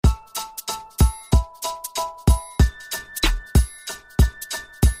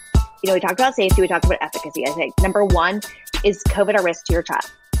We talked about safety, we talked about efficacy. I think number one is COVID a risk to your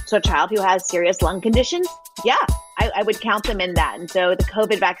child? So a child who has serious lung conditions, yeah, I would count them in that. And so the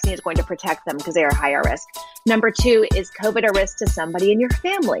COVID vaccine is going to protect them because they are higher risk. Number two, is COVID a risk to somebody in your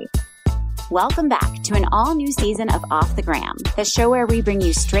family? Welcome back to an all-new season of Off the Gram, the show where we bring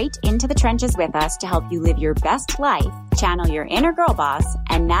you straight into the trenches with us to help you live your best life, channel your inner girl boss,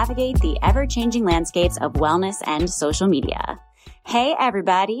 and navigate the ever-changing landscapes of wellness and social media. Hey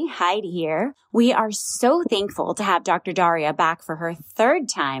everybody, Heidi here. We are so thankful to have Dr. Daria back for her third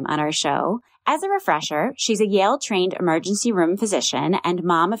time on our show. As a refresher, she's a Yale-trained emergency room physician and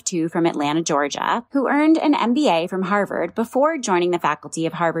mom of two from Atlanta, Georgia, who earned an MBA from Harvard before joining the faculty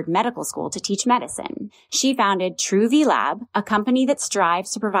of Harvard Medical School to teach medicine. She founded TrueV Lab, a company that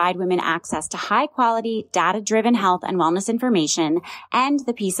strives to provide women access to high-quality, data-driven health and wellness information and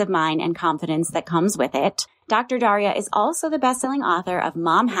the peace of mind and confidence that comes with it. Dr. Daria is also the best-selling author of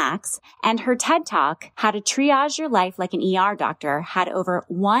Mom Hacks, and her TED Talk, How to Triage Your Life Like an ER Doctor, had over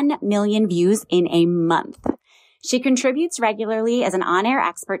 1 million views in a month. She contributes regularly as an on-air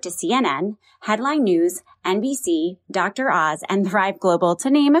expert to CNN, Headline News, NBC, Dr. Oz, and Thrive Global, to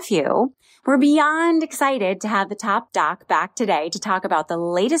name a few. We're beyond excited to have the top doc back today to talk about the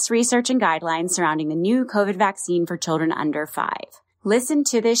latest research and guidelines surrounding the new COVID vaccine for children under 5. Listen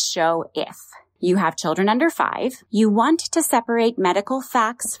to this show if you have children under 5, you want to separate medical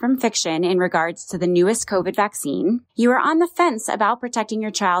facts from fiction in regards to the newest COVID vaccine, you are on the fence about protecting your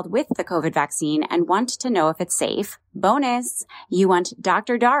child with the COVID vaccine and want to know if it's safe. Bonus, you want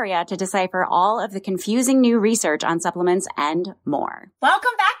Dr. Daria to decipher all of the confusing new research on supplements and more.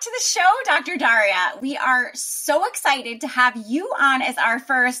 Welcome back to the show, Dr. Daria. We are so excited to have you on as our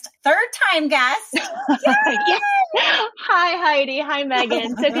first third-time guest. Yes. Hi, Heidi. Hi,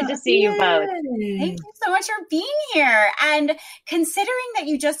 Megan. So good to see you both. Thank you so much for being here. And considering that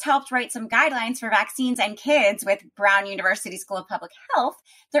you just helped write some guidelines for vaccines and kids with Brown University School of Public Health,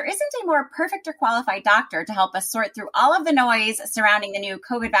 there isn't a more perfect or qualified doctor to help us sort through all of the noise surrounding the new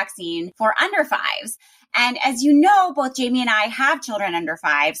COVID vaccine for under 5s. And as you know, both Jamie and I have children under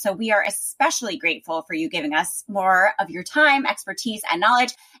 5, so we are especially grateful for you giving us more of your time, expertise, and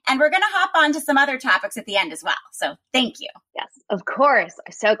knowledge. And we're going to hop on to some other topics at the end as well. So thank you. Yes, of course.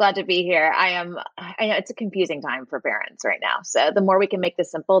 I'm so glad to be here. I know it's a confusing time for parents right now. So the more we can make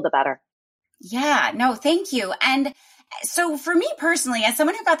this simple, the better. Yeah, no, thank you. And so for me personally, as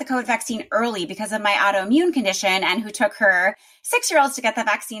someone who got the COVID vaccine early because of my autoimmune condition and who took her 6-year-olds to get the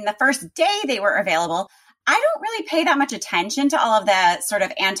vaccine the first day they were available, I don't really pay that much attention to all of the sort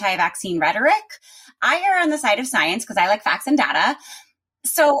of anti-vaccine rhetoric. I err on the side of science because I like facts and data.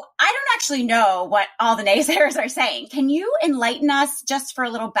 So I don't actually know what all the naysayers are saying. Can you enlighten us just for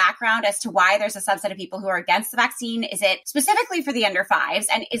a little background as to why there's a subset of people who are against the vaccine? Is it specifically for the under 5s?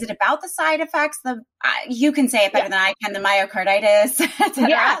 And is it about the side effects? You can say it better than I can, the myocarditis, et cetera.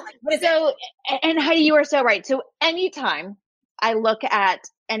 Yeah. Like, what is it? And Heidi, you are so right. So anytime I look at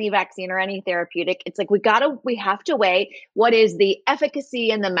any vaccine or any therapeutic, it's like we have to weigh what is the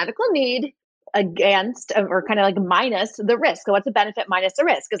efficacy and the medical need against, or kind of like minus the risk. So what's the benefit minus the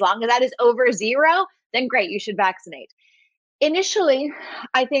risk? As long as that is over 0, then great, you should vaccinate. Initially,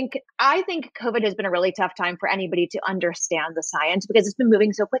 I think COVID has been a really tough time for anybody to understand the science because it's been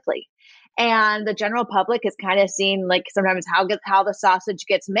moving so quickly. And the general public has kind of seen like sometimes how the sausage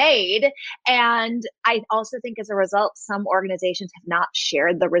gets made. And I also think as a result, some organizations have not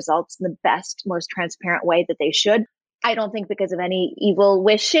shared the results in the best, most transparent way that they should. I don't think because of any evil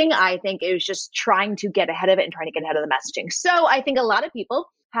wishing. I think it was just trying to get ahead of it and trying to get ahead of the messaging. So I think a lot of people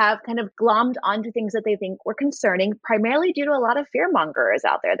have kind of glommed onto things that they think were concerning, primarily due to a lot of fear mongers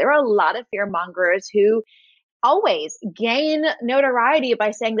out there. There are a lot of fear mongers who always gain notoriety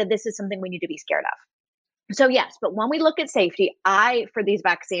by saying that this is something we need to be scared of. So yes, but when we look at safety, for these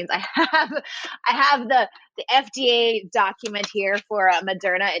vaccines, I have the FDA document here for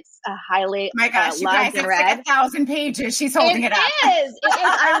Moderna. It's highly my gosh, you loved guys, and it's read. like 1,000 pages. She's holding it up. It is.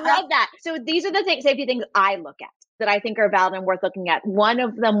 I love that. So these are the safety things I look at that I think are valid and worth looking at. One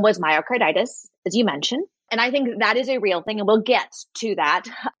of them was myocarditis, as you mentioned. And I think that is a real thing, and we'll get to that.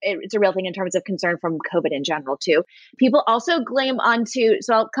 It's a real thing in terms of concern from COVID in general, too. People also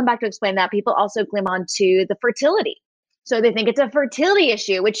so I'll come back to explain that. People also claim onto the fertility. So they think it's a fertility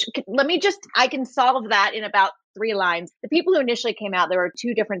issue, which I can solve that in about 3 lines. The people who initially came out, there were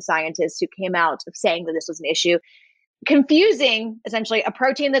 2 different scientists who came out saying that this was an issue, confusing essentially a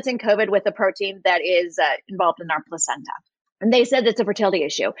protein that's in COVID with a protein that is involved in our placenta. And they said it's a fertility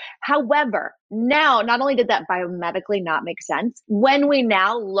issue. However, now, not only did that biomedically not make sense, when we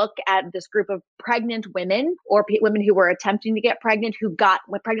now look at this group of pregnant women or women who were attempting to get pregnant,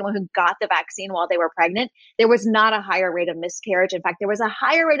 pregnant women who got the vaccine while they were pregnant, there was not a higher rate of miscarriage. In fact, there was a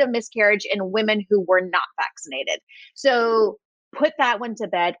higher rate of miscarriage in women who were not vaccinated. So put that one to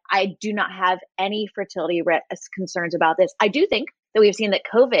bed. I do not have any fertility concerns about this. I do think that we've seen that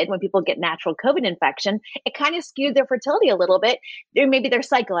COVID, when people get natural COVID infection, it kind of skewed their fertility a little bit, or maybe their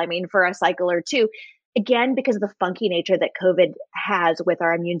cycle, for a cycle or two, again, because of the funky nature that COVID has with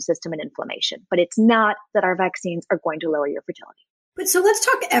our immune system and inflammation. But it's not that our vaccines are going to lower your fertility. But so let's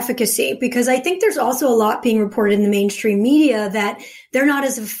talk efficacy, because I think there's also a lot being reported in the mainstream media that they're not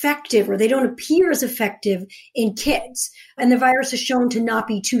as effective, or they don't appear as effective in kids. And the virus is shown to not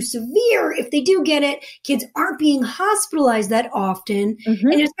be too severe. If they do get it, kids aren't being hospitalized that often. Mm-hmm.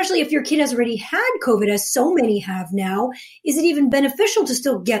 And especially if your kid has already had COVID, as so many have now, is it even beneficial to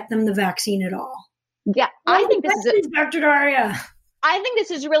still get them the vaccine at all? Yeah, I think this is Dr. Daria. I think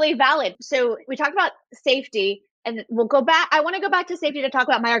this is really valid. So we talked about safety. And we'll go back. I want to go back to safety to talk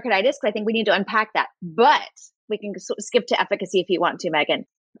about myocarditis, because I think we need to unpack that. But we can skip to efficacy if you want to, Megan,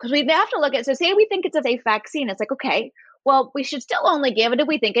 because we have to look at, so say we think it's a safe vaccine. It's like, okay, well, we should still only give it if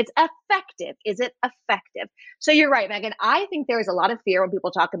we think it's effective. Is it effective? So you're right, Megan. I think there is a lot of fear when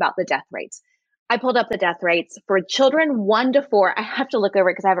people talk about the death rates. I pulled up the death rates for children 1 to 4. I have to look over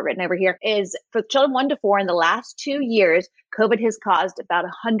it because I have it written over here. Is for children 1 to 4 in the last 2 years, COVID has caused about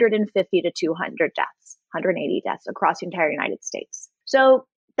 150 to 200 deaths, 180 deaths across the entire United States. So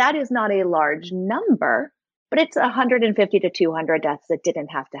that is not a large number, but it's 150 to 200 deaths that didn't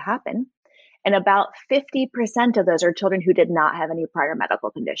have to happen. And about 50% of those are children who did not have any prior medical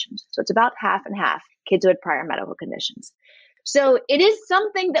conditions. So it's about half and half kids who had prior medical conditions. So it is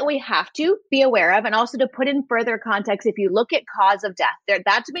something that we have to be aware of. And also to put in further context, if you look at cause of death,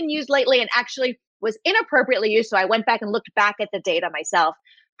 that's been used lately and actually was inappropriately used. So I went back and looked back at the data myself.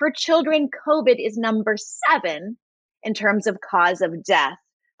 For children, COVID is number 7 in terms of cause of death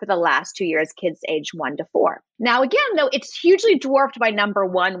for the last 2 years, kids aged 1 to 4. Now, again, though, it's hugely dwarfed by number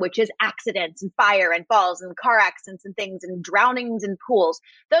 1, which is accidents and fire and falls and car accidents and things and drownings in pools.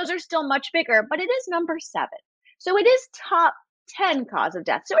 Those are still much bigger, but it is number 7. So it is top 10 cause of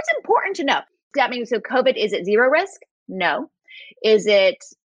death. So it's important to know. That means, so COVID, is it zero risk? No. Is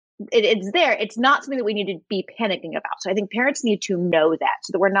it's there. It's not something that we need to be panicking about. So I think parents need to know that,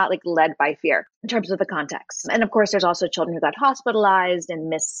 so that we're not led by fear in terms of the context. And of course, there's also children who got hospitalized and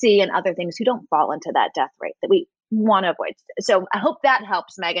missed C and other things who don't fall into that death rate that we want to avoid. So I hope that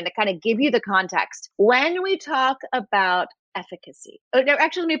helps, Megan, to kind of give you the context. When we talk about efficacy.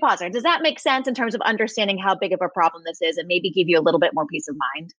 Actually, let me pause there. Does that make sense in terms of understanding how big of a problem this is and maybe give you a little bit more peace of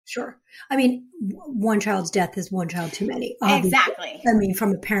mind? Sure. One child's death is one child too many. Obviously. Exactly.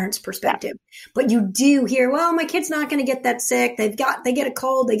 From a parent's perspective. Yeah. But you do hear, well, my kid's not going to get that sick. They get a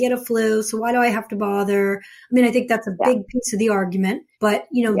cold, they get a flu. So why do I have to bother? I think that's a big piece of the argument. But,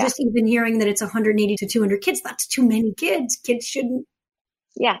 just even hearing that it's 180 to 200 kids, that's too many kids. Kids shouldn't.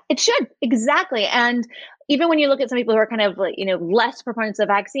 Yeah, it should. Exactly. And even when you look at some people who are kind of less proponents of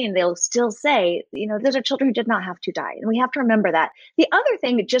vaccine, they'll still say, those are children who did not have to die. And we have to remember that. The other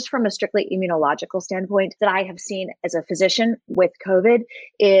thing, just from a strictly immunological standpoint, that I have seen as a physician with COVID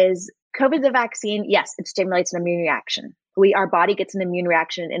is COVID, the vaccine, yes, it stimulates an immune reaction. Our body gets an immune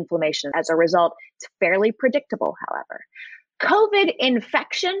reaction and inflammation as a result. It's fairly predictable, however. COVID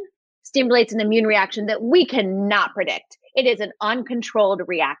infection stimulates an immune reaction that we cannot predict. It is an uncontrolled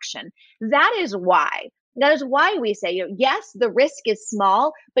reaction. That is why we say, yes, the risk is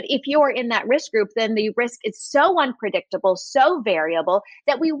small, but if you're in that risk group, then the risk is so unpredictable, so variable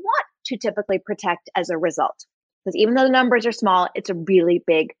that we want to typically protect as a result. Because even though the numbers are small, it's a really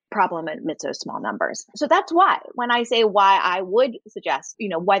big problem amidst those small numbers. So that's why, when I say why I would suggest,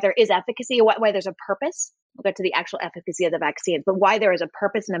 why there is efficacy, why there's a purpose, we'll get to the actual efficacy of the vaccines, but why there is a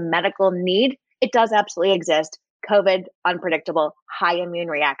purpose and a medical need, it does absolutely exist. COVID, unpredictable, high immune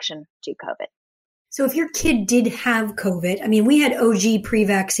reaction to COVID. So if your kid did have COVID, we had OG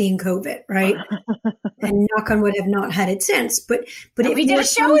pre-vaccine COVID, right? And knock on wood, have not had it since. But we did a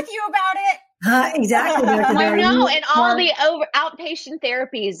show with you about it. Exactly. I know, and all the outpatient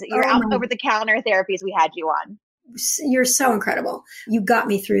therapies, over-the-counter therapies we had you on. You're so incredible. You got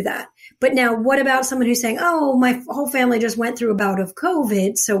me through that. But now what about someone who's saying, oh, my whole family just went through a bout of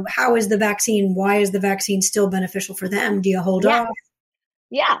COVID. So how is the vaccine? Why is the vaccine still beneficial for them? Do you hold off?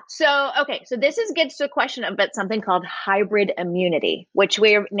 Yeah. So this gets to a question about something called hybrid immunity, which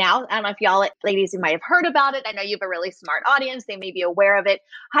we're now, I don't know if y'all ladies, you might have heard about it. I know you have a really smart audience. They may be aware of it.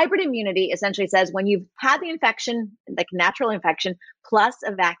 Hybrid immunity essentially says when you've had the infection, like natural infection, plus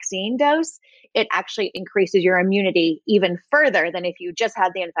a vaccine dose, it actually increases your immunity even further than if you just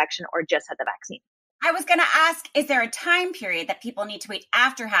had the infection or just had the vaccine. I was going to ask, is there a time period that people need to wait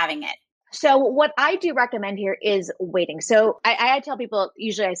after having it? So what I do recommend here is waiting. So I tell people,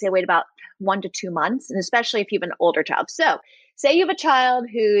 usually I say wait about 1 to 2 months, and especially if you have an older child. So say you have a child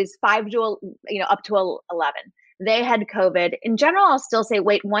who's 5 to, up to 11. They had COVID. In general, I'll still say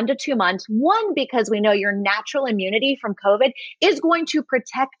wait 1 to 2 months. One, because we know your natural immunity from COVID is going to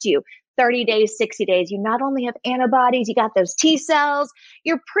protect you 30 days, 60 days. You not only have antibodies, you got those T cells.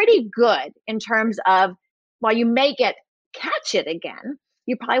 You're pretty good in terms of, while you may catch it again,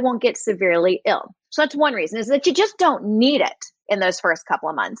 you probably won't get severely ill. So that's one reason, is that you just don't need it in those first couple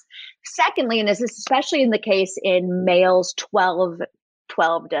of months. Secondly, and this is especially in the case in males 12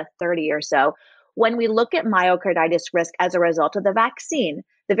 to 30 or so, when we look at myocarditis risk as a result of the vaccine,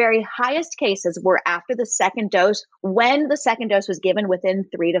 the very highest cases were after the second dose, when the second dose was given within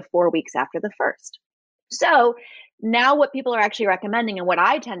 3 to 4 weeks after the first. So now what people are actually recommending, and what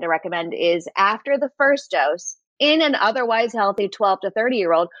I tend to recommend, is after the first dose, in an otherwise healthy 12 to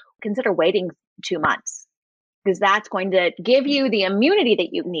 30-year-old, consider waiting 2 months, because that's going to give you the immunity that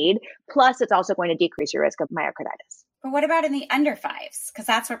you need. Plus, it's also going to decrease your risk of myocarditis. But what about in the under fives? Because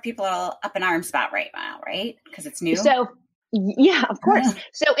that's what people are up in arms about right now, right? Because it's new. So yeah, of course. Yeah.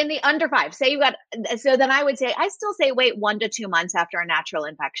 So in the under 5, so then I would say, I still say wait 1 to 2 months after a natural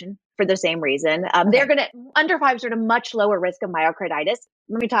infection for the same reason. Okay. Under 5s are at a much lower risk of myocarditis.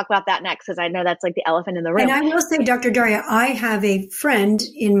 Let me talk about that next, because I know that's like the elephant in the room. And I will say, Dr. Daria, I have a friend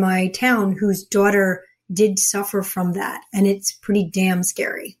in my town whose daughter did suffer from that, and it's pretty damn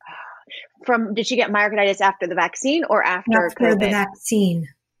scary. Did she get myocarditis after the vaccine or after COVID? The vaccine.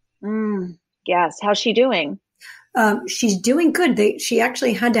 Yes. How's she doing? She's doing good. She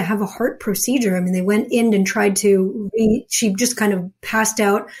actually had to have a heart procedure. I mean, they went in and tried to, she just kind of passed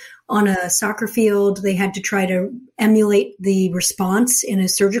out on a soccer field. They had to try to emulate the response in a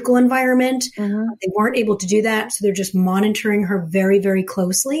surgical environment. Mm-hmm. They weren't able to do that. So they're just monitoring her very, very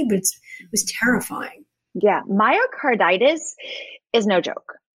closely, but it was terrifying. Yeah. Myocarditis is no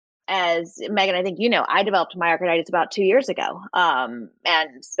joke. As Megan, I think I developed myocarditis about 2 years ago and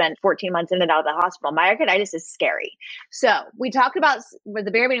spent 14 months in and out of the hospital. Myocarditis is scary. So we talked about, with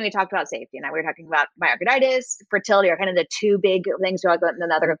the very beginning, we talked about safety, and we were talking about myocarditis, fertility are kind of the two big things, and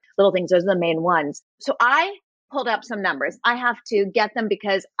then other little things. Those are the main ones. So I pulled up some numbers. I have to get them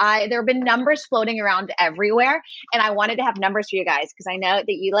because there have been numbers floating around everywhere, and I wanted to have numbers for you guys because I know that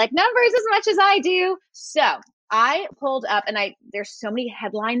you like numbers as much as I do. So I pulled up, and there's so many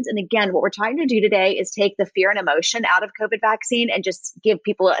headlines. And again, what we're trying to do today is take the fear and emotion out of COVID vaccine and just give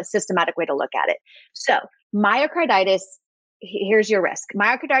people a systematic way to look at it. So myocarditis, here's your risk.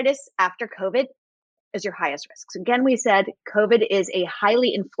 Myocarditis after COVID is your highest risk. So again, we said COVID is a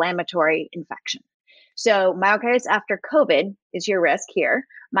highly inflammatory infection. So myocarditis after COVID is your risk here.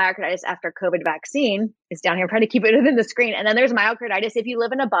 Myocarditis after COVID vaccine is down here. I'm trying to keep it within the screen. And then there's myocarditis if you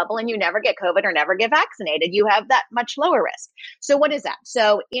live in a bubble and you never get COVID or never get vaccinated. You have that much lower risk. So what is that?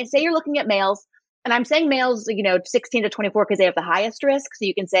 So say you're looking at males, and I'm saying males, 16 to 24 because they have the highest risk. So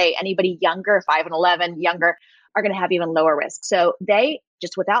you can say anybody younger, 5 and 11, younger, are going to have even lower risk. So they,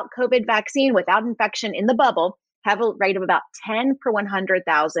 just without COVID vaccine, without infection in the bubble, have a rate of about 10 per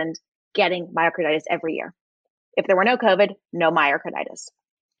 100,000 getting myocarditis every year. If there were no COVID, no myocarditis.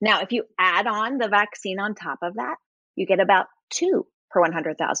 Now, if you add on the vaccine on top of that, you get about 2 per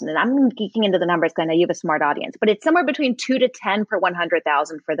 100,000. And I'm geeking into the numbers because I know you have a smart audience, but it's somewhere between 2 to 10 per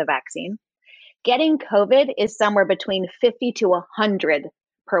 100,000 for the vaccine. Getting COVID is somewhere between 50 to 100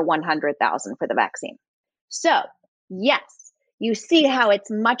 per 100,000 for the vaccine. So yes, you see how it's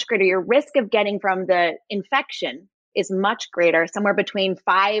much greater. Your risk of getting from the infection is much greater, somewhere between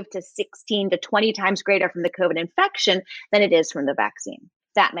 5 to 16 to 20 times greater from the COVID infection than it is from the vaccine.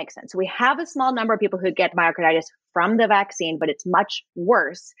 That makes sense. We have a small number of people who get myocarditis from the vaccine, but it's much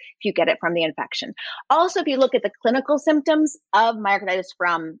worse if you get it from the infection. Also, if you look at the clinical symptoms of myocarditis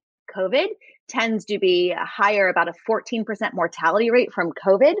from COVID, tends to be higher, about a 14% mortality rate from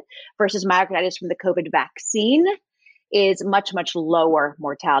COVID versus myocarditis from the COVID vaccine is much, much lower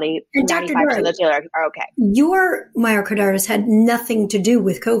mortality. And Dr. 95% of those are okay. Your myocarditis had nothing to do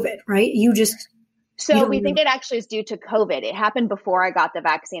with COVID, right? So we think it actually is due to COVID. It happened before I got the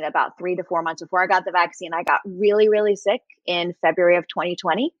vaccine, about 3 to 4 months before I got the vaccine. I got really, really sick in February of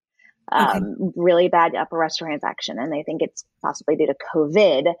 2020. really bad upper respiratory infection. And they think it's possibly due to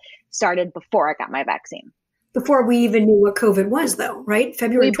COVID, started before I got my vaccine. Before we even knew what COVID was, though, right?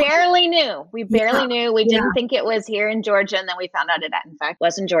 February. We barely knew. We didn't think it was here in Georgia. And then we found out it, in fact,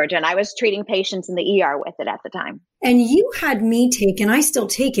 was in Georgia. And I was treating patients in the ER with it at the time. And you had me take, and I still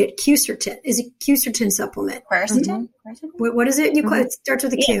take it, Quercetin. Is it Quercetin supplement? Quercetin? What is it? It starts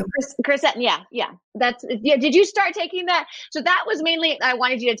with a Q. Quercetin, yeah. Did you start taking that? So that was mainly, I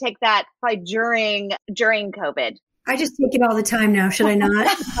wanted you to take that probably during COVID. I just take it all the time now. Should I not? More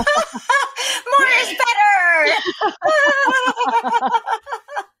is better.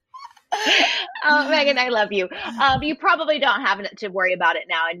 Oh, Megan, I love you. You probably don't have to worry about it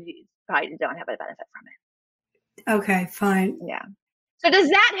now, and you probably don't have a benefit from it. Okay, fine. Yeah. So does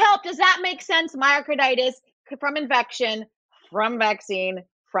that help? Does that make sense? Myocarditis from infection, from vaccine,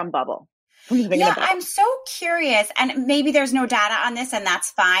 from bubble. Yeah, I'm so curious, and maybe there's no data on this and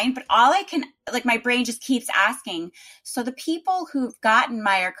that's fine, but all I can, my brain just keeps asking, so the people who've gotten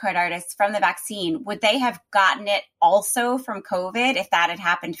myocarditis from the vaccine, would they have gotten it also from COVID if that had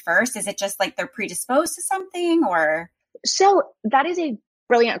happened first? Is it just they're predisposed to something, or? So that is a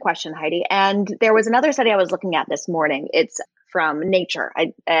brilliant question, Heidi. And there was another study I was looking at this morning. It's from Nature,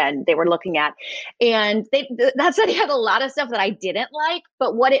 and they were looking at, and that study had a lot of stuff that I didn't like,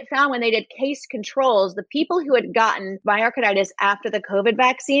 but what it found when they did case controls, the people who had gotten myocarditis after the COVID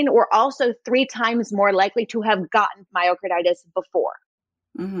vaccine were also 3 times more likely to have gotten myocarditis before.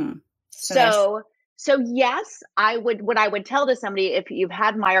 Mm-hmm. So yes, what I would tell to somebody, if you've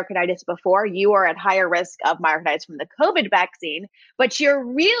had myocarditis before, you are at higher risk of myocarditis from the COVID vaccine, but you're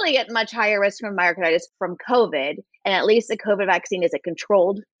really at much higher risk from myocarditis from COVID. And at least the COVID vaccine is a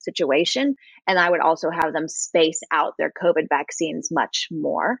controlled situation. And I would also have them space out their COVID vaccines much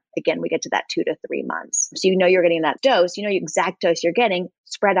more. Again, we get to that 2 to 3 months. So you're getting that dose, the exact dose you're getting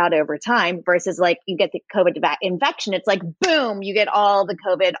spread out over time versus you get the COVID infection. It's boom, you get all the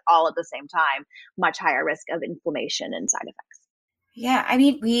COVID all at the same time, much higher risk of inflammation and side effects. Yeah,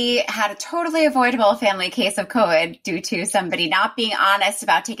 we had a totally avoidable family case of COVID due to somebody not being honest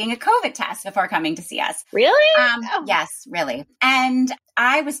about taking a COVID test before coming to see us. Really? Yes, really. And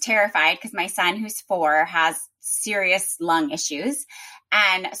I was terrified because my son, who's 4, has serious lung issues.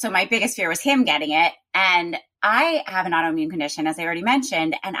 And so my biggest fear was him getting it. And I have an autoimmune condition, as I already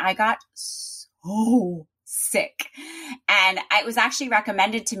mentioned, and I got so sick. And it was actually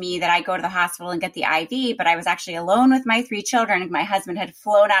recommended to me that I go to the hospital and get the IV, but I was actually alone with my 3 children. My husband had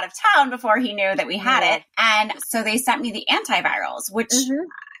flown out of town before he knew that we had it. And so they sent me the antivirals, which,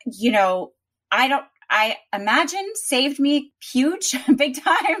 I imagine saved me huge, big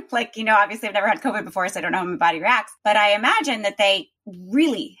time. Obviously I've never had COVID before, so I don't know how my body reacts, but I imagine that they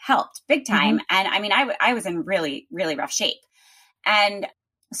really helped big time. Mm-hmm. And I was in really, really rough shape. And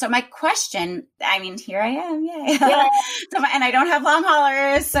so my question, here I am, yay. Yeah. And I don't have long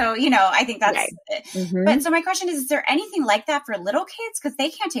haulers. So, I think that's, right. Mm-hmm. But so my question is there anything like that for little kids? Because they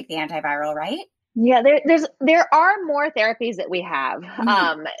can't take the antiviral, right? Yeah, there are more therapies that we have.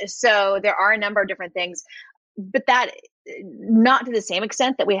 Mm-hmm. So there are a number of different things, but that not to the same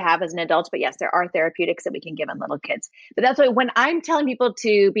extent that we have as an adult, but yes, there are therapeutics that we can give in little kids. But that's why when I'm telling people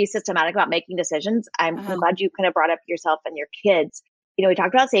to be systematic about making decisions, I'm glad you kind of brought up yourself and your kids. We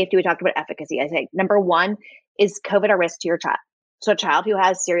talked about safety, we talked about efficacy. I say, number 1, is COVID a risk to your child? So a child who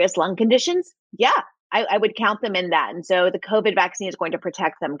has serious lung conditions, I would count them in that. And so the COVID vaccine is going to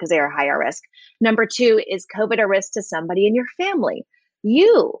protect them because they are higher risk. Number 2, is COVID a risk to somebody in your family?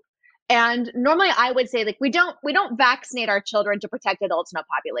 You. And normally I would say we don't vaccinate our children to protect adults on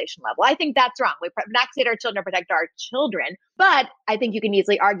a population level. I think that's wrong. We vaccinate our children to protect our children. But I think you can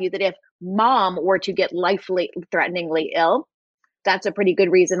easily argue that if mom were to get life-threateningly ill, that's a pretty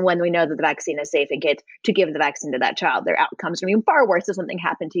good reason when we know that the vaccine is safe and kids to give the vaccine to that child. Their outcomes are even far worse if something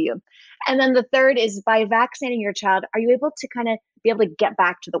happened to you. And then the third is by vaccinating your child, are you able to kind of be able to get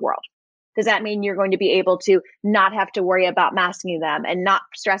back to the world? Does that mean you're going to be able to not have to worry about masking them and not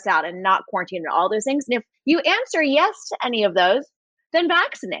stress out and not quarantine and all those things? And if you answer yes to any of those, then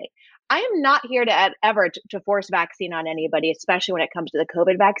vaccinate. I am not here to ever to force vaccine on anybody, especially when it comes to the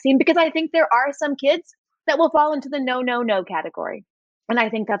COVID vaccine, because I think there are some kids that will fall into the no category. And I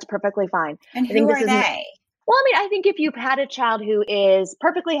think that's perfectly fine. And who are they? Well, I think if you've had a child who is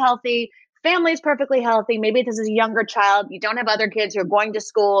perfectly healthy, family's perfectly healthy, maybe this is a younger child, you don't have other kids who are going to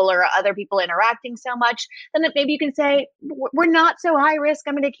school or other people interacting so much, then maybe you can say, we're not so high risk,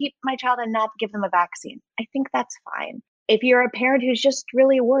 I'm going to keep my child and not give them a vaccine. I think that's fine. If you're a parent who's just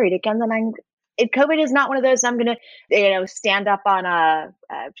really worried, again, then COVID is not one of those I'm going to, stand up on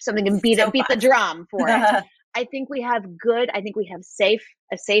something and beat the drum for it. I think we have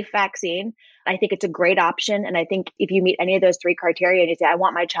a safe vaccine. I think it's a great option. And I think if you meet any of those three criteria and you say, I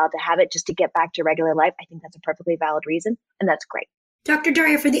want my child to have it just to get back to regular life, I think that's a perfectly valid reason. And that's great. Dr.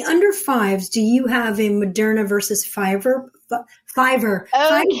 Daria, for the under fives, do you have a Moderna versus Pfizer?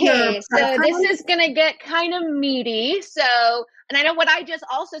 Okay, so this is going to get kind of meaty. And I know what I just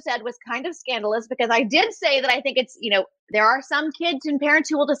also said was kind of scandalous, because I did say that I think it's, there are some kids and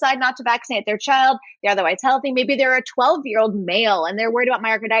parents who will decide not to vaccinate their child. They're otherwise healthy. Maybe they're a 12-year-old male and they're worried about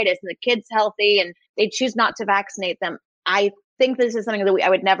myocarditis and the kid's healthy and they choose not to vaccinate them. I think this is something that I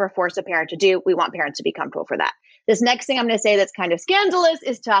would never force a parent to do. We want parents to be comfortable for that. This next thing I'm going to say that's kind of scandalous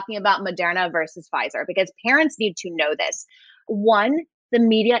is talking about Moderna versus Pfizer, because parents need to know this. One, the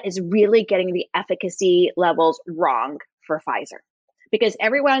media is really getting the efficacy levels wrong for Pfizer, because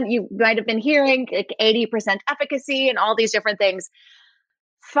everyone, you might have been hearing like 80% efficacy and all these different things.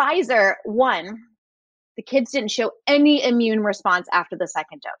 Pfizer, one, the kids didn't show any immune response after the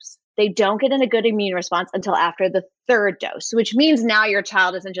second dose. They don't get in a good immune response until after the third dose, which means now your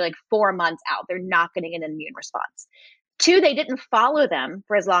child is essentially like 4 months out. They're not getting an immune response. Two, they didn't follow them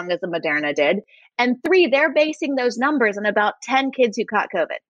for as long as the Moderna did. And three, they're basing those numbers on about 10 kids who caught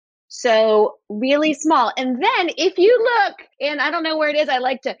COVID. So really small. And then if you look, and I don't know where it is, I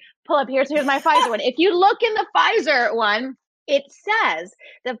like to pull up here. So here's my Pfizer one. If you look in the Pfizer one, it says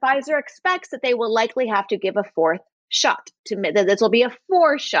that Pfizer expects that they will likely have to give a fourth shot. This will be a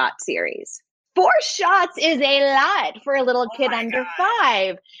 4-shot series. 4 shots is a lot for a little kid under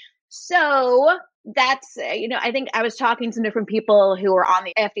 5. So that's, I think I was talking to some different people who were on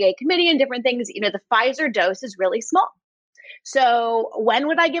the FDA committee and different things. The Pfizer dose is really small. So when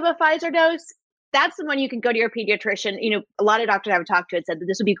would I give a Pfizer dose? That's the one you can go to your pediatrician. A lot of doctors I've talked to had said that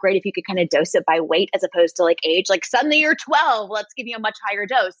this would be great if you could kind of dose it by weight as opposed to like age. Like suddenly you're 12, let's give you a much higher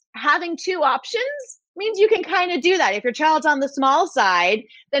dose. Having 2 options means you can kind of do that. If your child's on the small side,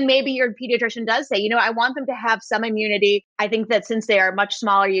 then maybe your pediatrician does say, I want them to have some immunity. I think that since they are much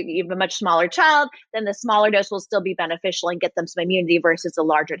smaller, you have a much smaller child, then the smaller dose will still be beneficial and get them some immunity versus a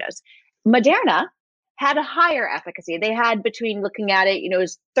larger dose. Moderna had a higher efficacy. They had between, looking at it, it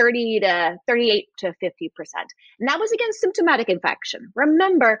was 30 to 38 to 50%. And that was against symptomatic infection.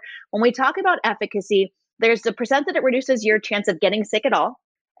 Remember, when we talk about efficacy, there's the percent that it reduces your chance of getting sick at all.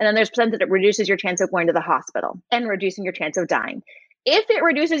 And then there's percent that it reduces your chance of going to the hospital and reducing your chance of dying. If it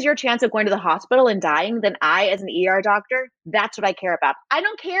reduces your chance of going to the hospital and dying, then I, as an ER doctor, that's what I care about. I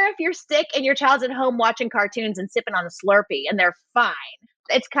don't care if you're sick and your child's at home watching cartoons and sipping on a Slurpee and they're fine.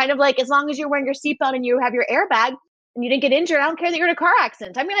 It's kind of like, as long as you're wearing your seatbelt and you have your airbag and you didn't get injured, I don't care that you're in a car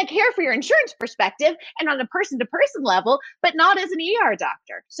accident. I mean, I care for your insurance perspective and on a person-to-person level, but not as an ER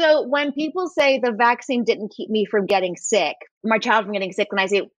doctor. So when people say the vaccine didn't keep me from getting sick, my child from getting sick, when I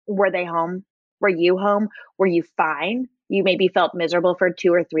say, were they home? Were you home? Were you fine? You maybe felt miserable for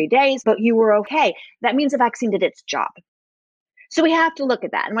 2 or 3 days, but you were okay. That means the vaccine did its job. So we have to look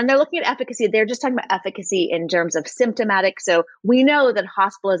at that. And when they're looking at efficacy, they're just talking about efficacy in terms of symptomatic. So we know that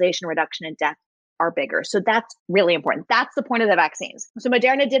hospitalization, reduction, and death are bigger. So that's really important. That's the point of the vaccines. So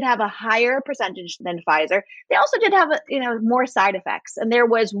Moderna did have a higher percentage than Pfizer. They also did have, more side effects. And there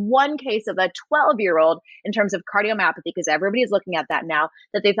was one case of a 12-year-old in terms of cardiomyopathy, because everybody's looking at that now,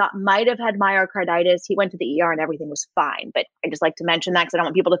 that they thought might have had myocarditis. He went to the ER and everything was fine. But I just like to mention that because I don't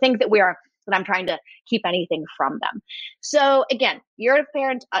want people to think that that I'm trying to keep anything from them. So again, you're a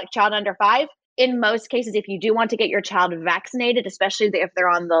parent, a child under 5. In most cases, if you do want to get your child vaccinated, especially if they're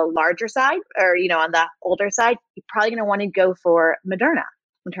on the larger side or, on the older side, you're probably going to want to go for Moderna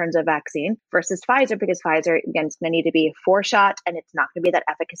in terms of vaccine versus Pfizer, because Pfizer, again, is going to need to be a 4-shot and it's not going to be that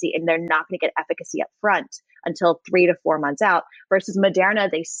efficacy, and they're not going to get efficacy up front until 3 to 4 months out, versus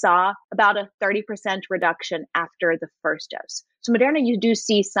Moderna, they saw about a 30% reduction after the first dose. So Moderna, you do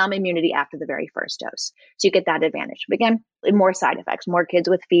see some immunity after the very first dose. So you get that advantage. But again, more side effects, more kids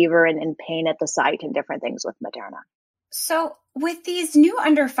with fever and pain at the site and different things with Moderna. So with these new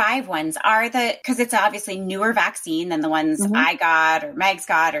under 5 ones, because it's obviously newer vaccine than the ones I got or Meg's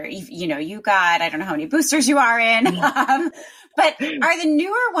got, or, you got, I don't know how many boosters you are in. But are the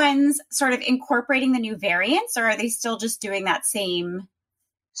newer ones sort of incorporating the new variants, or are they still just doing that same?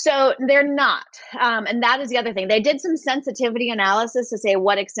 So they're not. And that is the other thing. They did some sensitivity analysis to say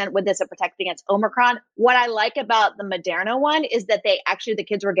what extent would this protect against Omicron. What I like about the Moderna one is that the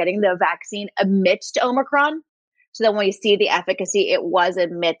kids were getting the vaccine amidst Omicron. So that when we see the efficacy, it was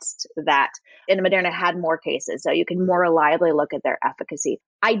amidst that. And Moderna had more cases, so you can more reliably look at their efficacy.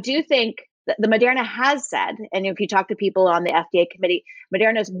 I do think that the Moderna has said, and if you talk to people on the FDA committee,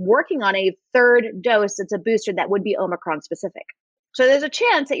 Moderna is working on a 3rd dose. It's a booster that would be Omicron specific. So there's a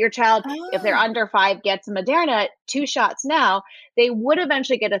chance that your child, if they're under 5, gets Moderna 2 shots now, they would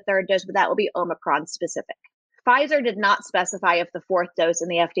eventually get a 3rd dose, but that will be Omicron specific. Pfizer did not specify if the 4th dose in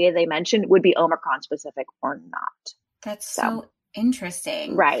the FDA they mentioned would be Omicron specific or not. That's so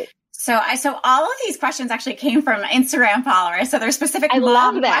interesting. Right. So all of these questions actually came from Instagram followers. So they're specific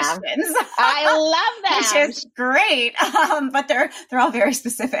mom questions. I love them. Which is great. But they're all very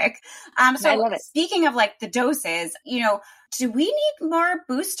specific. So I love it. Speaking of like the doses, do we need more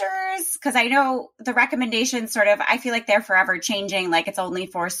boosters? Because I know the recommendations sort of, I feel like they're forever changing. Like it's only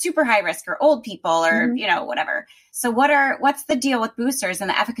for super high risk or old people or, whatever. So what's the deal with boosters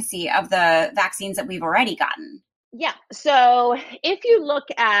and the efficacy of the vaccines that we've already gotten? Yeah. So if you look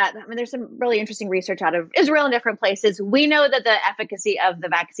at, there's some really interesting research out of Israel and different places. We know that the efficacy of the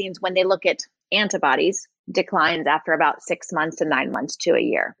vaccines, when they look at antibodies, declines after about 6 months to 9 months to a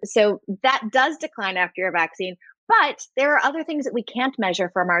year. So that does decline after your vaccine. But there are other things that we can't measure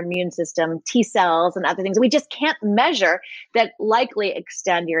from our immune system, T cells and other things that we just can't measure that likely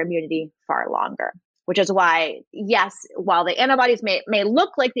extend your immunity far longer. Which is why, yes, while the antibodies may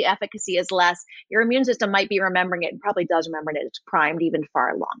look like the efficacy is less, your immune system might be remembering it and probably does remember it. It's primed even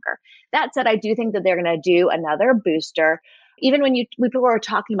far longer. That said, I do think that they're going to do another booster. Even when people were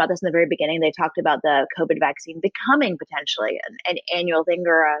talking about this in the very beginning, they talked about the COVID vaccine becoming potentially an annual thing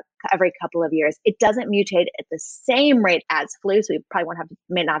or every couple of years. It doesn't mutate at the same rate as flu, so we probably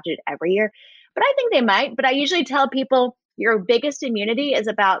may not do it every year. But I think they might. But I usually tell people, your biggest immunity is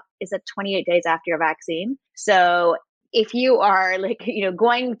at 28 days after your vaccine. So if you are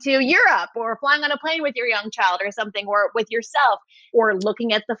going to Europe or flying on a plane with your young child or something, or with yourself, or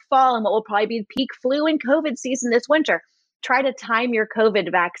looking at the fall and what will probably be peak flu and COVID season this winter, try to time your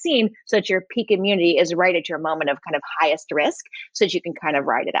COVID vaccine so that your peak immunity is right at your moment of kind of highest risk so that you can kind of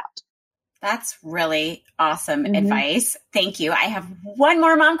ride it out. That's really awesome advice. Thank you. I have one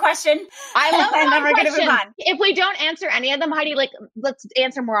more mom question. I love and then we're going to move on. If we don't answer any of them, Heidi, let's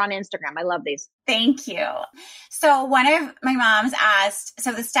answer more on Instagram. I love these. Thank you. So one of my moms asked,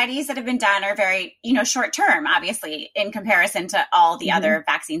 so the studies that have been done are very, short term, obviously, in comparison to all the other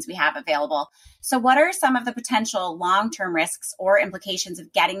vaccines we have available. So what are some of the potential long-term risks or implications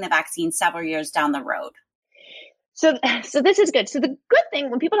of getting the vaccine several years down the road? So this is good. So the good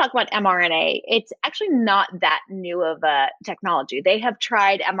thing when people talk about mRNA, it's actually not that new of a technology. They have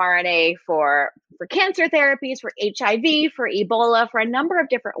tried mRNA for cancer therapies, for HIV, for Ebola, for a number of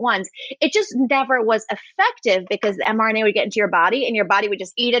different ones. It just never was effective because the mRNA would get into your body and your body would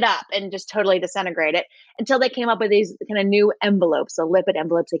just eat it up and just totally disintegrate it until they came up with these kind of new envelopes, the lipid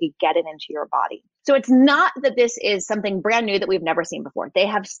envelopes that could get it into your body. So it's not that this is something brand new that we've never seen before. They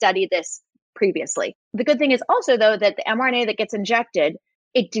have studied this previously. The good thing is also, though, that the mRNA that gets injected,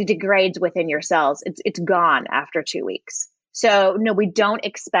 it degrades within your cells. It's gone after 2 weeks. So no, we don't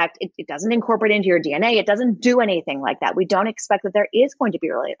expect, it doesn't incorporate into your DNA. It doesn't do anything like that. We don't expect that there is going to be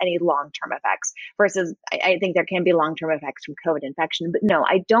really any long-term effects versus I think there can be long-term effects from COVID infection. But no,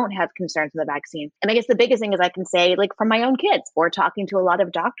 I don't have concerns with the vaccine. And I guess the biggest thing is I can say from my own kids or talking to a lot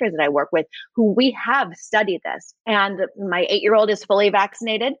of doctors that I work with who we have studied this. And my 8-year-old is fully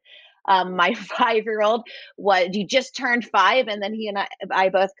vaccinated. My 5-year-old he just turned 5 and then he and I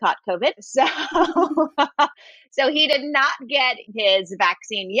both caught COVID. So he did not get his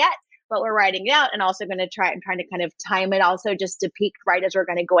vaccine yet, but we're writing it out and also going to trying to kind of time it also just to peak right as we're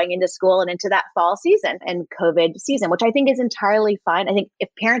going into school and into that fall season and COVID season, which I think is entirely fine. I think if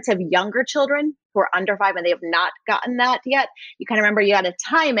parents have younger children who are under 5 and they have not gotten that yet, you kind of remember you got to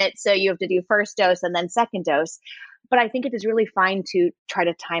time it. So you have to do first dose and then second dose. But I think it is really fine to try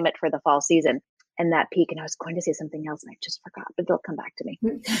to time it for the fall season and that peak. And I was going to say something else and I just forgot, but they'll come back to me.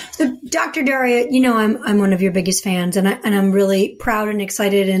 So Dr. Daria, I'm one of your biggest fans and I'm really proud and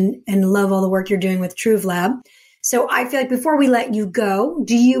excited and love all the work you're doing with Truve Lab. So I feel like before we let you go,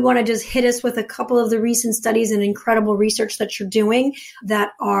 do you want to just hit us with a couple of the recent studies and incredible research that you're doing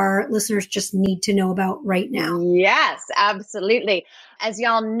that our listeners just need to know about right now? Yes, absolutely. As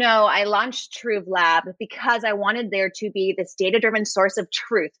y'all know, I launched Truve Lab because I wanted there to be this data-driven source of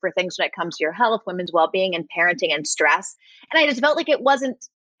truth for things when it comes to your health, women's well-being, and parenting and stress. And I just felt like it wasn't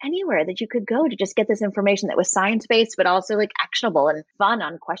anywhere that you could go to just get this information that was science-based, but also actionable and fun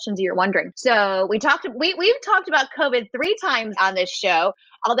on questions you're wondering. So we've talked about COVID 3 times on this show,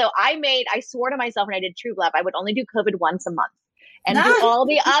 although I swore to myself when I did Truve Lab, I would only do COVID once a month. and do all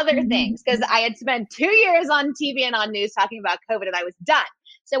the other things. Because I had spent 2 years on TV and on news talking about COVID and I was done.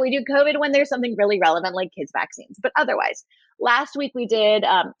 So we do COVID when there's something really relevant like kids vaccines, but otherwise. Last week we did,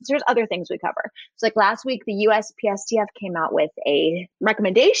 so there's other things we cover. So like last week, the USPSTF came out with a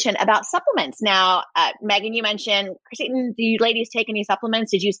recommendation about supplements. Now, Megan, you mentioned, Christine, do you ladies take any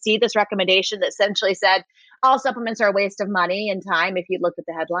supplements? Did you see this recommendation that essentially said all supplements are a waste of money and time if you looked at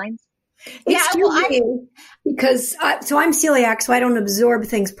the headlines? Because I'm celiac, so I don't absorb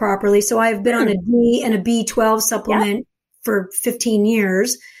things properly. So I've been on a D and a B12 supplement for 15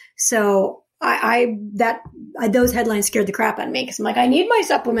 years. So those headlines scared the crap out of me because I'm like, I need my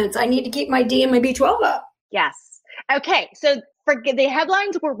supplements. I need to keep my D and my B12 up. Yes. Okay. So the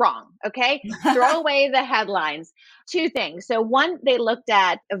headlines were wrong. Okay. Throw away the headlines. 2 things. So one, they looked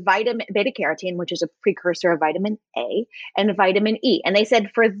at vitamin beta carotene, which is a precursor of vitamin A, and vitamin E. And they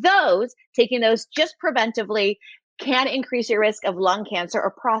said for those, taking those just preventively can increase your risk of lung cancer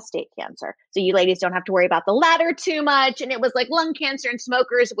or prostate cancer. So you ladies don't have to worry about the latter too much. And it was like lung cancer in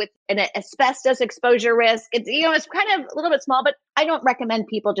smokers with an asbestos exposure risk. It's, it's kind of a little bit small, but I don't recommend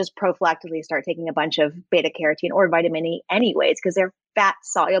people just prophylactically start taking a bunch of beta carotene or vitamin E anyways, because they're fat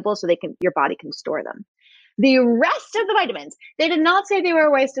soluble, so your body can store them. The rest of the vitamins, they did not say they were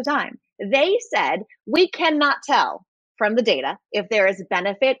a waste of time. They said, we cannot tell from the data if there is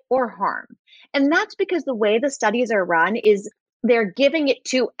benefit or harm. And that's because the way the studies are run is they're giving it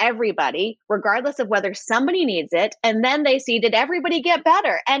to everybody, regardless of whether somebody needs it. And then they see, did everybody get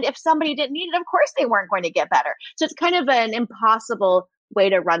better? And if somebody didn't need it, of course they weren't going to get better. So it's kind of an impossible way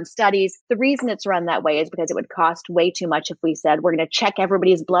to run studies. The reason it's run that way is because it would cost way too much if we said, we're going to check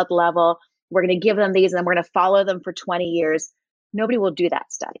everybody's blood level, we're going to give them these, and then we're going to follow them for 20 years. Nobody will do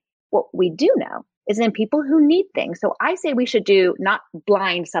that study. What we do know is in people who need things. So I say we should do not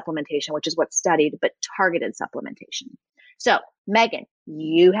blind supplementation, which is what's studied, but targeted supplementation. So Megan,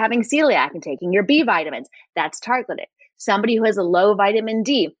 you having celiac and taking your B vitamins, that's targeted. Somebody who has a low vitamin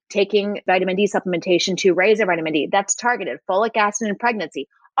D, taking vitamin D supplementation to raise their vitamin D, that's targeted. Folic acid in pregnancy,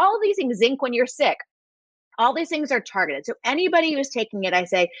 all of these things, zinc when you're sick. All these things are targeted. So anybody who's taking it, I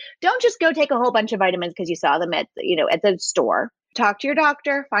say, don't just go take a whole bunch of vitamins because you saw them at the store. Talk to your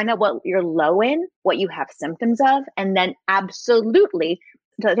doctor, find out what you're low in, what you have symptoms of, and then absolutely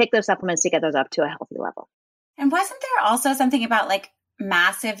take those supplements to get those up to a healthy level. And wasn't there also something about like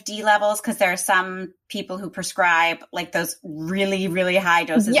massive D levels? Because there are some people who prescribe like those really, really high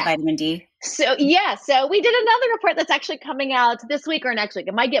doses of vitamin D. So we did another report that's actually coming out this week or next week.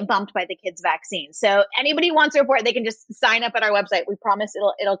 It might get bumped by the kids' vaccine. So anybody who wants a report, they can just sign up at our website. We promise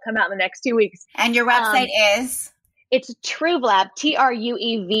it'll come out in the next 2 weeks. And your website is? It's TrueVlab,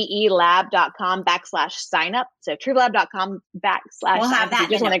 TRUEVE lab.com/sign up. So TrueVlab.com /. We'll have that. You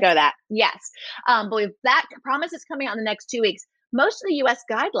just want to go that. Yes. But that promise is coming out in the next 2 weeks. Most of the US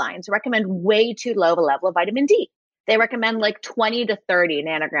guidelines recommend way too low of a level of vitamin D. They recommend like 20 to 30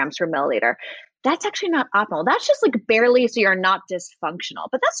 nanograms per milliliter. That's actually not optimal. That's just like barely so you're not dysfunctional.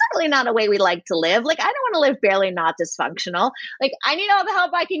 But that's certainly not a way we like to live. Like I don't want to live barely not dysfunctional. Like I need all the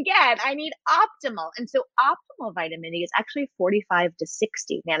help I can get. I need optimal. And so optimal vitamin D is actually 45 to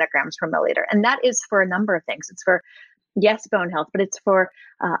 60 nanograms per milliliter. And that is for a number of things. It's for, yes, bone health, but it's for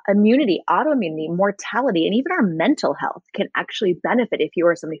immunity, autoimmunity, mortality, and even our mental health can actually benefit if you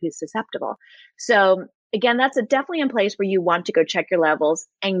are somebody who's susceptible. So again, that's definitely in place where you want to go check your levels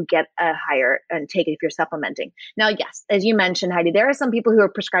and get a higher and take it if you're supplementing. Now, yes, as you mentioned, Heidi, there are some people who are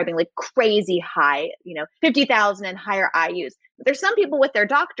prescribing like crazy high, 50,000 and higher IUs. There's some people with their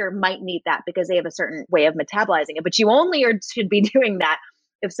doctor might need that because they have a certain way of metabolizing it, but you only should be doing that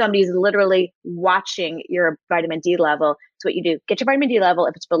if somebody's literally watching your vitamin D level. It's what you do. Get your vitamin D level.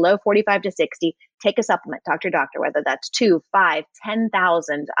 If it's below 45 to 60, take a supplement. Talk to your doctor, whether that's 2, 5,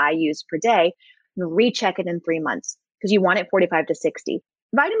 10,000 IUs per day. Recheck it in 3 months because you want it 45 to 60.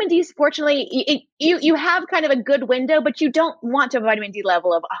 Vitamin D, fortunately, you have kind of a good window, but you don't want to have a vitamin D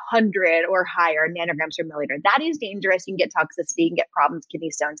level of 100 or higher nanograms per milliliter. That is dangerous. You can get toxicity, you can get problems, kidney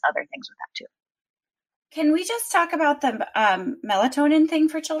stones, other things with that too. Can we just talk about the melatonin thing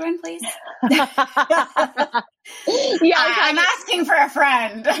for children, please? Yeah, I'm asking for a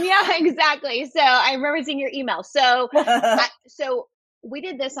friend. Yeah, exactly. So I remember seeing your email. So we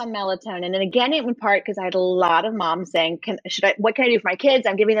did this on melatonin. And again, in part because I had a lot of moms saying, what can I do for my kids?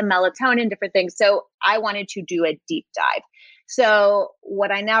 I'm giving them melatonin, different things. So I wanted to do a deep dive. So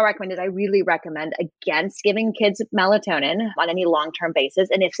what I now recommend is I really recommend against giving kids melatonin on any long-term basis.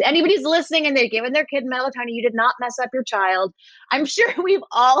 And if anybody's listening and they're giving their kid melatonin, you did not mess up your child. I'm sure we've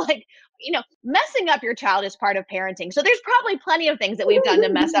all messing up your child is part of parenting. So there's probably plenty of things that we've done to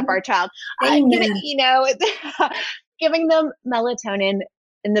mess up our child. giving them melatonin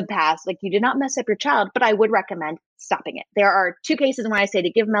in the past, like you did not mess up your child, but I would recommend stopping it. There are 2 cases when I say to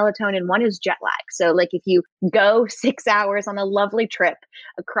give melatonin. One is jet lag. So like if you go 6 hours on a lovely trip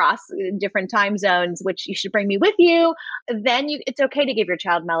across different time zones, which you should bring me with you, then it's okay to give your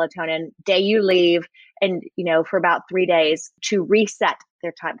child melatonin day you leave and, for about 3 days to reset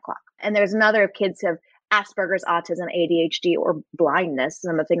their time clock. And there's another if kids have Asperger's, autism, ADHD, or blindness,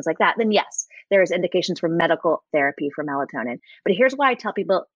 some of things like that, then yes, there's indications for medical therapy for melatonin. But here's why I tell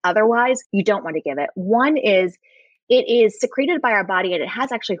people otherwise, you don't want to give it. One is it is secreted by our body and it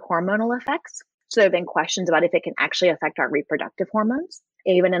has actually hormonal effects. So there have been questions about if it can actually affect our reproductive hormones.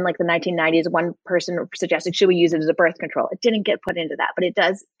 Even in like the 1990s, one person suggested, should we use it as a birth control? It didn't get put into that, but it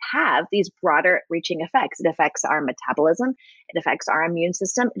does have these broader reaching effects. It affects our metabolism. It affects our immune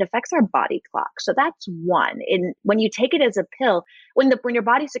system. It affects our body clock. So that's one. And when you take it as a pill, when your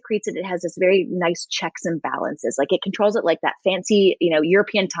body secretes it, it has this very nice checks and balances. Like it controls it like that fancy,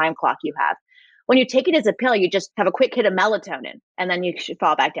 European time clock you have. When you take it as a pill, you just have a quick hit of melatonin and then you should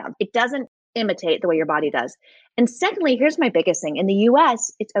fall back down. It doesn't imitate the way your body does. And secondly, here's my biggest thing. In the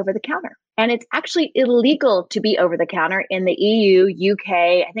US, it's over the counter. And it's actually illegal to be over the counter in the EU,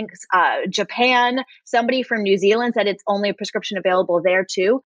 UK, I think Japan. Somebody from New Zealand said it's only a prescription available there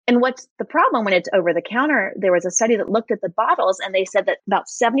too. And what's the problem when it's over the counter? There was a study that looked at the bottles and they said that about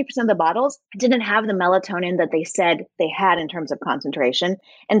 70% of the bottles didn't have the melatonin that they said they had in terms of concentration.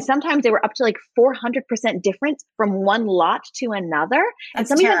 And sometimes they were up to like 400% difference from one lot to another.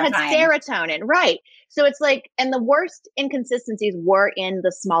 That's and some terrifying. even had serotonin, right? So it's like, and the worst inconsistencies were in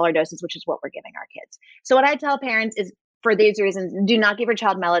the smaller doses, which is what we're giving our kids. So what I tell parents is, for these reasons, do not give your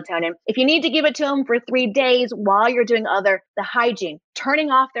child melatonin. If you need to give it to them for 3 days while you're doing the hygiene, turning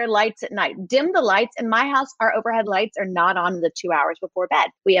off their lights at night, dim the lights. In my house, our overhead lights are not on the 2 hours before bed.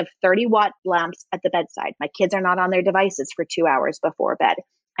 We have 30-watt lamps at the bedside. My kids are not on their devices for 2 hours before bed.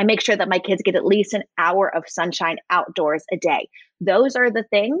 I make sure that my kids get at least an hour of sunshine outdoors a day. Those are the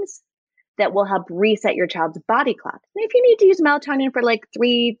things that will help reset your child's body clock. And if you need to use melatonin for like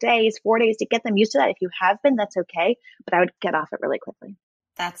 3 days, 4 days to get them used to that, if you have been, that's okay. But I would get off it really quickly.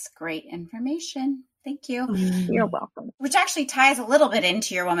 That's great information. Thank you. You're welcome. Which actually ties a little bit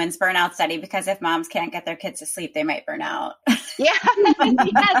into your women's burnout study, because if moms can't get their kids to sleep, they might burn out. Yeah.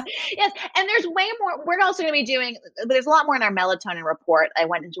 yes. And there's way more. We're also going to be doing, there's a lot more in our melatonin report. I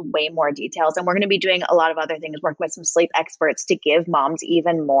went into way more details, and we're going to be doing a lot of other things, working with some sleep experts to give moms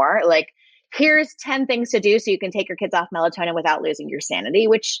even more. Like, here's 10 things to do so you can take your kids off melatonin without losing your sanity,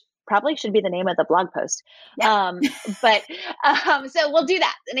 which probably should be the name of the blog post. Yeah. So we'll do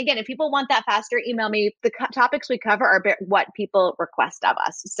that. And again, if people want that faster, email me. The topics we cover are what people request of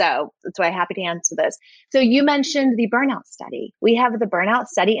us. So that's why I'm happy to answer this. So you mentioned the burnout study. We have the burnout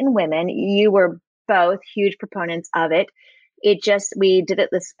study in women. You were both huge proponents of it. We did it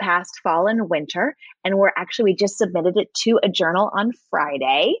this past fall and winter, and we just submitted it to a journal on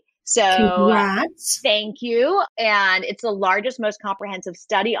Friday. So congrats. Thank you. And it's the largest, most comprehensive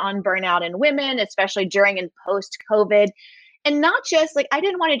study on burnout in women, especially during and post COVID. And not just I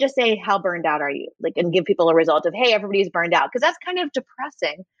didn't want to just say, how burned out are you? And give people a result of, hey, everybody's burned out, because that's kind of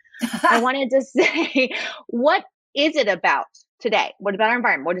depressing. I wanted to say, what is it about today? What about our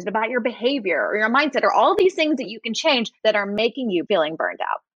environment? What is it about your behavior or your mindset or all these things that you can change that are making you feeling burned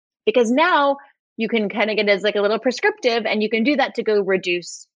out? Because now you can kind of get as a little prescriptive, and you can do that to go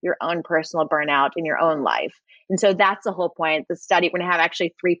reduce your own personal burnout in your own life. And so that's the whole point. The study, we're going to have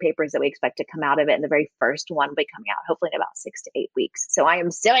actually 3 papers that we expect to come out of it. And the very first one will be coming out hopefully in about 6 to 8 weeks. So I am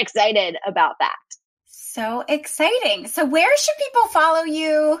so excited about that. So exciting. So where should people follow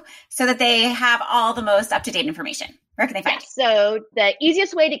you so that they have all the most up-to-date information? Where can they find you? So the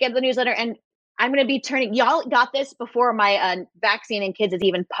easiest way to get the newsletter, and I'm going to be y'all got this before my vaccine in kids is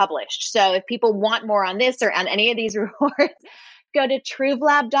even published. So if people want more on this or on any of these reports, go to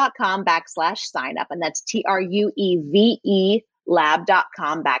truvlab.com/sign up. And that's TRUEVE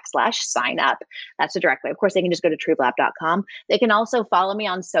lab.com/sign up. That's the direct way. Of course, they can just go to truvlab.com. They can also follow me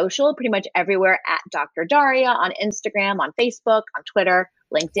on social, pretty much everywhere at Dr. Daria, on Instagram, on Facebook, on Twitter,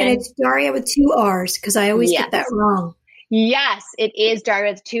 LinkedIn. And it's Daria with 2 R's, because I always get that wrong. Yes, it is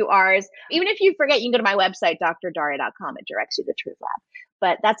Daria with 2 R's. Even if you forget, you can go to my website, drdaria.com. It directs you to TrueLab.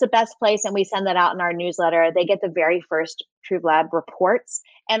 But that's the best place, and we send that out in our newsletter. They get the very first TrueLab reports.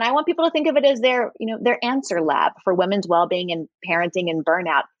 And I want people to think of it as their answer lab for women's well-being and parenting and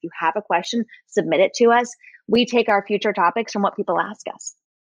burnout. If you have a question, submit it to us. We take our future topics from what people ask us.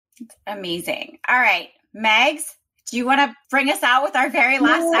 Amazing. All right, Megs, do you want to bring us out with our very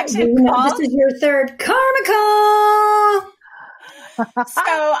last section? This is your third Karma Call.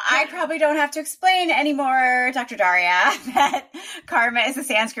 I probably don't have to explain anymore, Dr. Daria, that karma is a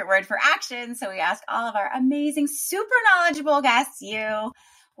Sanskrit word for action. So we ask all of our amazing, super knowledgeable guests,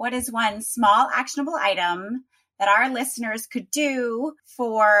 what is one small actionable item that our listeners could do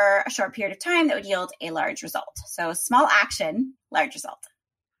for a short period of time that would yield a large result? So small action, large result.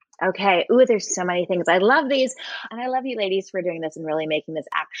 Okay. Ooh, there's so many things. I love these. And I love you ladies for doing this and really making this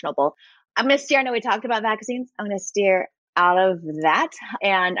actionable. I'm going to steer. I know we talked about vaccines. I'm going to steer out of that.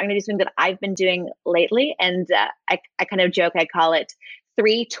 And I'm going to do something that I've been doing lately. And I kind of joke, I call it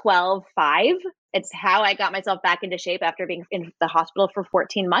 3-12-5. It's how I got myself back into shape after being in the hospital for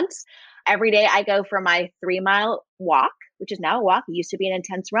 14 months. Every day I go for my 3-mile walk, which is now a walk. It used to be an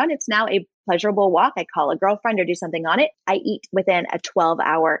intense run. It's now a pleasurable walk. I call a girlfriend or do something on it. I eat within a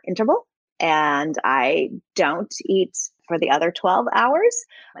 12-hour interval, and I don't eat for the other 12 hours.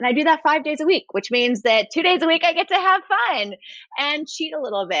 And I do that 5 days a week, which means that 2 days a week I get to have fun and cheat a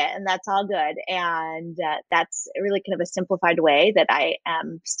little bit, and that's all good. And that's really kind of a simplified way that I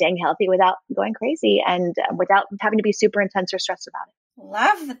am staying healthy without going crazy and without having to be super intense or stressed about it.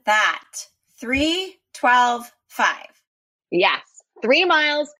 Love that. 3-12-5. Yes. 3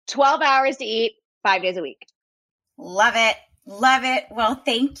 miles, 12 hours to eat, 5 days a week. Love it. Love it. Well,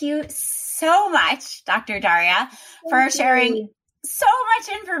 thank you so much, Dr. Daria, for sharing so much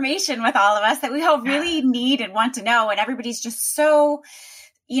information with all of us that we all really need and want to know. And everybody's just so,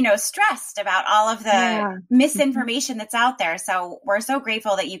 stressed about all of the misinformation that's out there. So we're so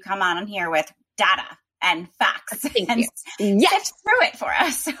grateful that you come on here with data and facts and sift through it for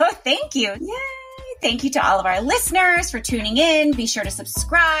us. So thank you. Yay. Thank you to all of our listeners for tuning in. Be sure to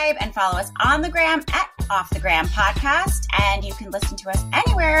subscribe and follow us on the gram at Off the Gram Podcast. And you can listen to us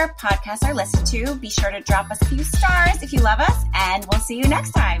anywhere podcasts are listened to. Be sure to drop us a few stars if you love us, and we'll see you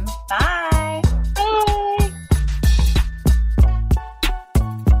next time. Bye.